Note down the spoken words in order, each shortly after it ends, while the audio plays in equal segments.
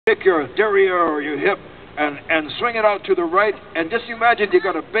take your derriere or your hip and swing it out to the right, and just imagine you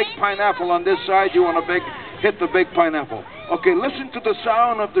got a big pineapple on this side. You want to hit the big pineapple. Okay, listen to the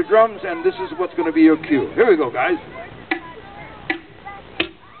sound of the drums, and this is what's going to be your cue. Here we go, guys.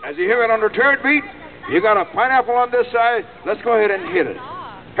 As you hear it on the third beat, you got a pineapple on this side. Let's go ahead and hit it.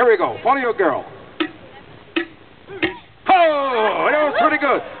 Here we go. Follow your girl. Oh, that was pretty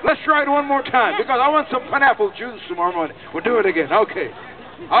good. Let's try it one more time, because I want some pineapple juice tomorrow morning. We'll do it again. Okay.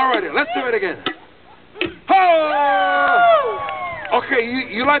 All righty, let's do it again. Oh! Okay,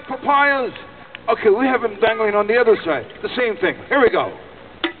 you like papayas? Okay, we have them dangling on the other side. The same thing. Here we go.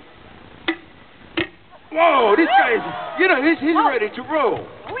 Whoa, this guy is, he's ready to roll.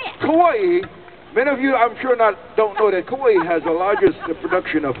 Kauai, many of you, I'm sure don't know that Kauai has the largest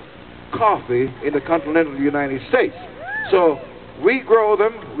production of coffee in the continental United States. So we grow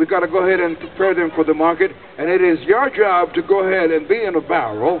them. We've got to go ahead and prepare them for the market. And it is your job to go ahead and be in a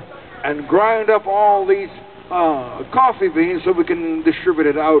barrel and grind up all these coffee beans so we can distribute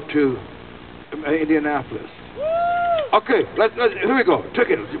it out to Indianapolis. Okay, here we go. Take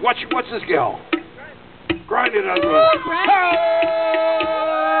it. Watch this gal. Grind it out.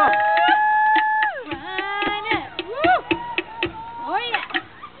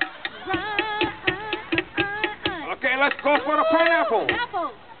 Okay, let's go for the pineapple.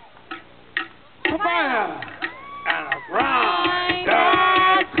 Papaya. And a grind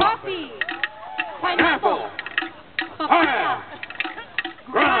coffee. Pineapple. Papaya.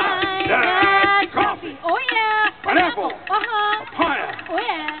 Grind coffee. Oh yeah. Pineapple. Papaya. Oh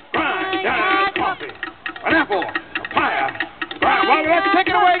yeah. Grind coffee. Pineapple. Papaya. Grind. Well, let's take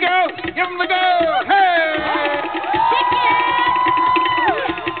it away, girls. Give them the go. Hey!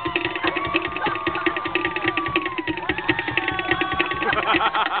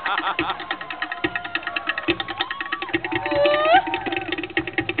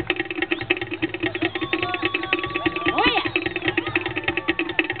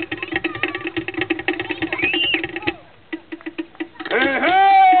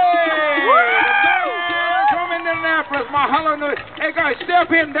 Hey guys,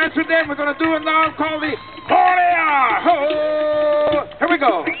 step in, dance with them. We're going to do it now called the Korea. Oh, here we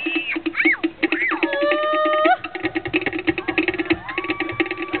go.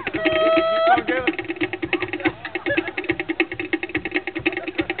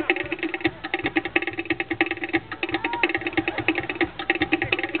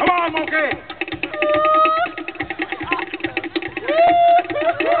 Come on, Monkey.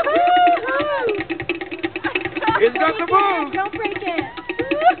 He's got the move. Don't break it.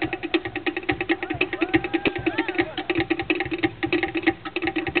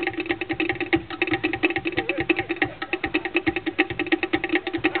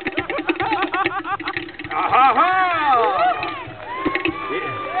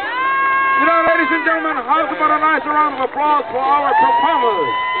 Ladies and gentlemen, how's about a nice round of applause for our performers?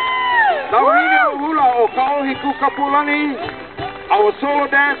 Our solo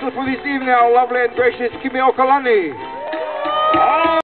dancers for this evening, our lovely and gracious Kimi Okalani.